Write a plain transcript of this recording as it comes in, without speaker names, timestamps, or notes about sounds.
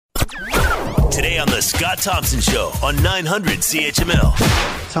Today on The Scott Thompson Show on 900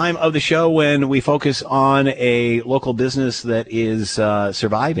 CHML. Time of the show when we focus on a local business that is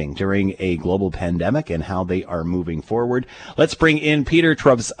surviving during a global pandemic and how they are moving forward. Let's bring in Peter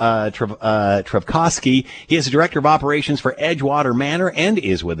Trubkowski. He is the Director of Operations for Edgewater Manor and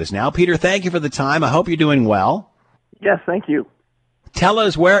is with us now. Peter, thank you for the time. I hope you're doing well. Yes, thank you. Tell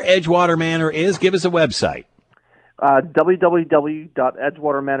us where Edgewater Manor is. Give us a website.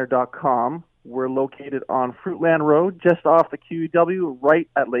 www.edgewatermanor.com. We're located on Fruitland Road, just off the QEW, right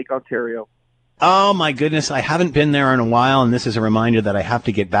at Lake Ontario. Oh, my goodness. I haven't been there in a while, and this is a reminder that I have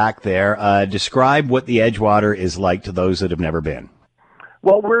to get back there. Describe what the Edgewater is like to those that have never been.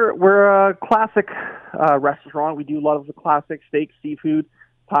 Well, we're a classic restaurant. We do a lot of the classic steak, seafood,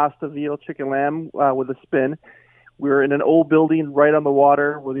 pasta, veal, chicken, lamb with a spin. We're in an old building right on the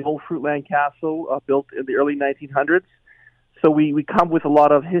water. We're the old Fruitland Castle, built in the early 1900s. So we come with a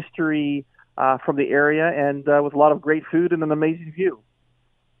lot of history from the area and with a lot of great food and an amazing view.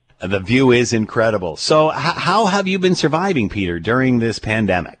 The view is incredible. So how have you been surviving, Peter, during this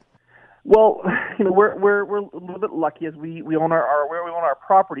pandemic? Well, we're a little bit lucky as we own our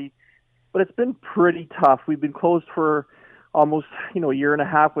property, but it's been pretty tough. We've been closed for almost a year and a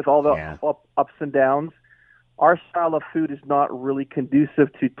half with all the ups and downs. Our style of food is not really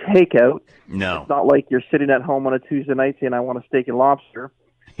conducive to takeout. No. It's not like you're sitting at home on a Tuesday night saying, I want a steak and lobster.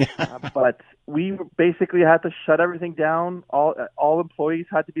 But we basically had to shut everything down. All employees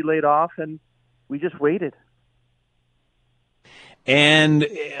had to be laid off, and we just waited. And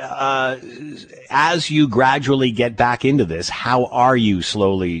as you gradually get back into this, how are you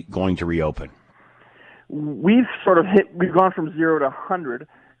slowly going to reopen? We've gone from 0 to 100.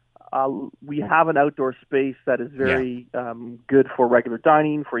 We have an outdoor space that is very good for regular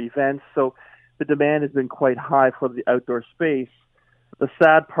dining, for events. So the demand has been quite high for the outdoor space. The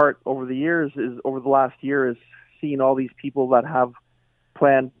sad part over the last year is seeing all these people that have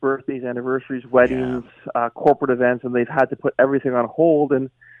planned birthdays, anniversaries, weddings, corporate events, and they've had to put everything on hold,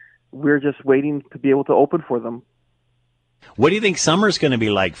 and we're just waiting to be able to open for them. What do you think summer's going to be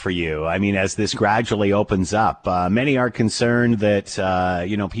like for you? I mean, as this gradually opens up, many are concerned that,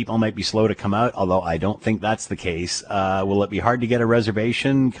 people might be slow to come out, although I don't think that's the case. Will it be hard to get a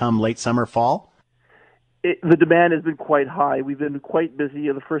reservation come late summer, fall? The demand has been quite high. We've been quite busy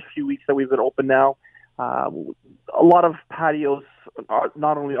in the first few weeks that we've been open now. A lot of patios,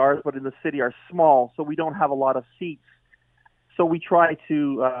 not only ours, but in the city, are small, so we don't have a lot of seats. So we try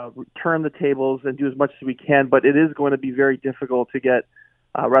to turn the tables and do as much as we can, but it is going to be very difficult to get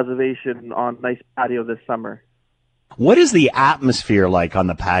a reservation on nice patio this summer. What is the atmosphere like on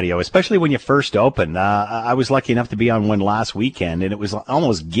the patio, especially when you first opened? I was lucky enough to be on one last weekend, and it was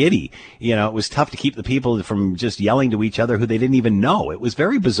almost giddy. It was tough to keep the people from just yelling to each other who they didn't even know. It was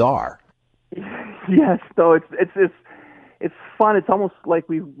very bizarre. Yes, no, it's fun. It's almost like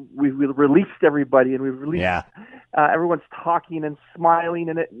we've released everybody, and we've released. Everyone's talking and smiling,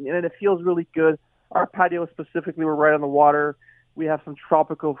 and it feels really good. Our patio specifically, we're right on the water. We have some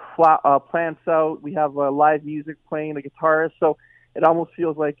tropical plants out. We have live music playing, a guitarist. So it almost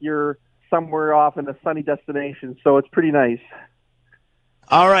feels like you're somewhere off in a sunny destination. So it's pretty nice.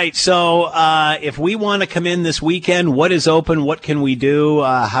 All right. So if we want to come in this weekend, what is open? What can we do?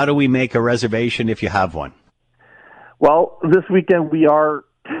 How do we make a reservation if you have one? Well, this weekend we are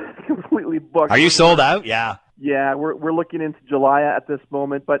completely booked. Are you sold out? Yeah. Yeah, we're looking into July at this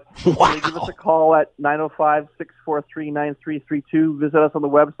moment, but wow. Give us a call at 905-643-9332. Visit us on the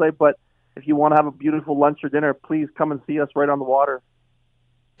website, but if you want to have a beautiful lunch or dinner, please come and see us right on the water.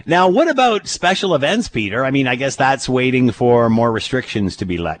 Now, what about special events, Peter? I mean, I guess that's waiting for more restrictions to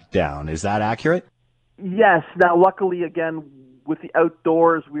be let down. Is that accurate? Yes. Now, luckily, again, with the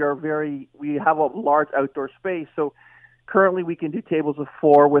outdoors, we have a large outdoor space, so currently, we can do tables of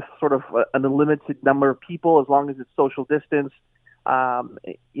 4 with sort of an unlimited number of people as long as it's social distance.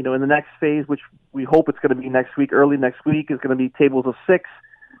 In the next phase, which we hope it's going to be early next week, is going to be tables of 6.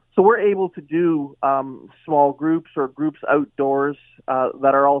 So we're able to do small groups or groups outdoors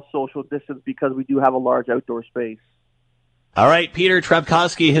that are all social distance because we do have a large outdoor space. All right, Peter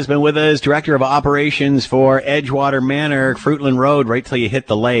Trubkowski has been with us, Director of Operations for Edgewater Manor, Fruitland Road, right till you hit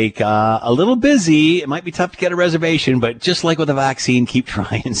the lake. A little busy. It might be tough to get a reservation, but just like with a vaccine, keep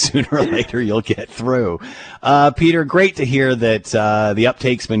trying. Sooner or later, you'll get through. Peter, great to hear that the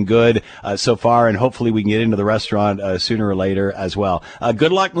uptake's been good so far, and hopefully we can get into the restaurant sooner or later as well.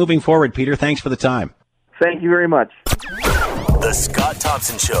 Good luck moving forward, Peter. Thanks for the time. Thank you very much. The Scott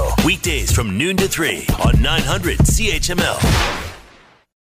Thompson Show, weekdays from noon to 3 on 900 CHML.